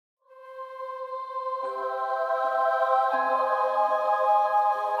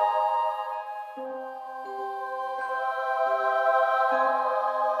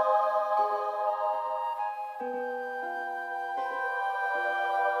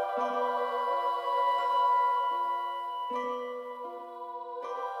The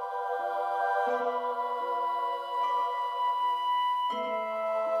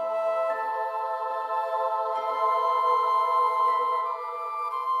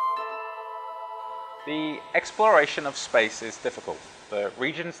exploration of space is difficult. The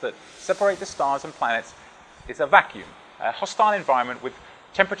regions that separate the stars and planets is a vacuum, a hostile environment with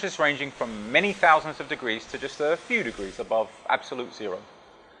temperatures ranging from many thousands of degrees to just a few degrees above absolute zero.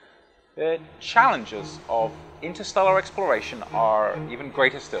 The challenges of interstellar exploration are even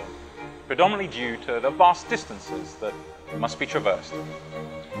greater still, predominantly due to the vast distances that must be traversed.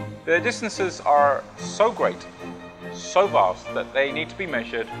 The distances are so great, so vast, that they need to be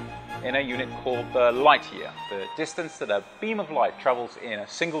measured in a unit called the light year, the distance that a beam of light travels in a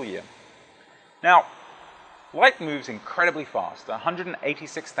single year. Now, light moves incredibly fast,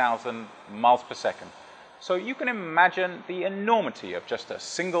 186,000 miles per second, so you can imagine the enormity of just a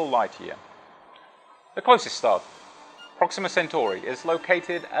single light year. The closest star, Proxima Centauri, is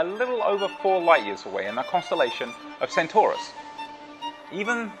located a little over 4 light years away in the constellation of Centaurus.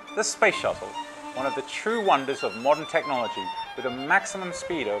 Even the space shuttle, one of the true wonders of modern technology, with a maximum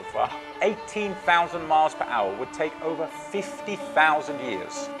speed of 18,000 miles per hour, would take over 50,000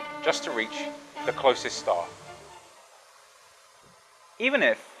 years just to reach the closest star. Even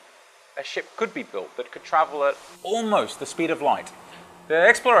if a ship could be built that could travel at almost the speed of light, the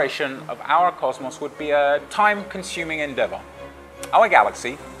exploration of our cosmos would be a time-consuming endeavor. Our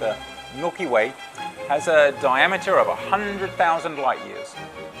galaxy, the Milky Way, has a diameter of 100,000 light years,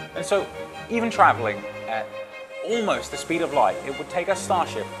 and so even traveling at almost the speed of light, it would take a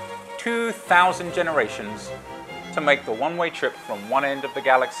starship 2,000 generations to make the one-way trip from one end of the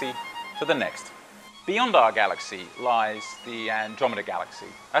galaxy to the next. Beyond our galaxy lies the Andromeda Galaxy,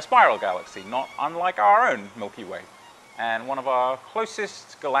 a spiral galaxy not unlike our own Milky Way, and one of our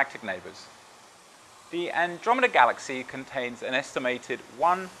closest galactic neighbors. The Andromeda Galaxy contains an estimated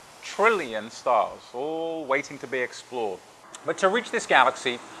 1 trillion stars, all waiting to be explored. But to reach this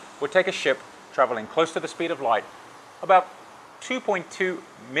galaxy would take a ship traveling close to the speed of light about 2.2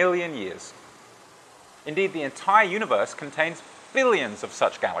 million years. Indeed, the entire universe contains billions of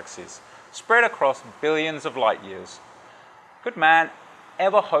such galaxies, spread across billions of light years. Could man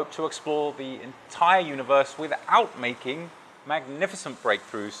ever hope to explore the entire universe without making magnificent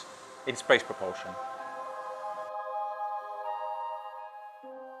breakthroughs in space propulsion?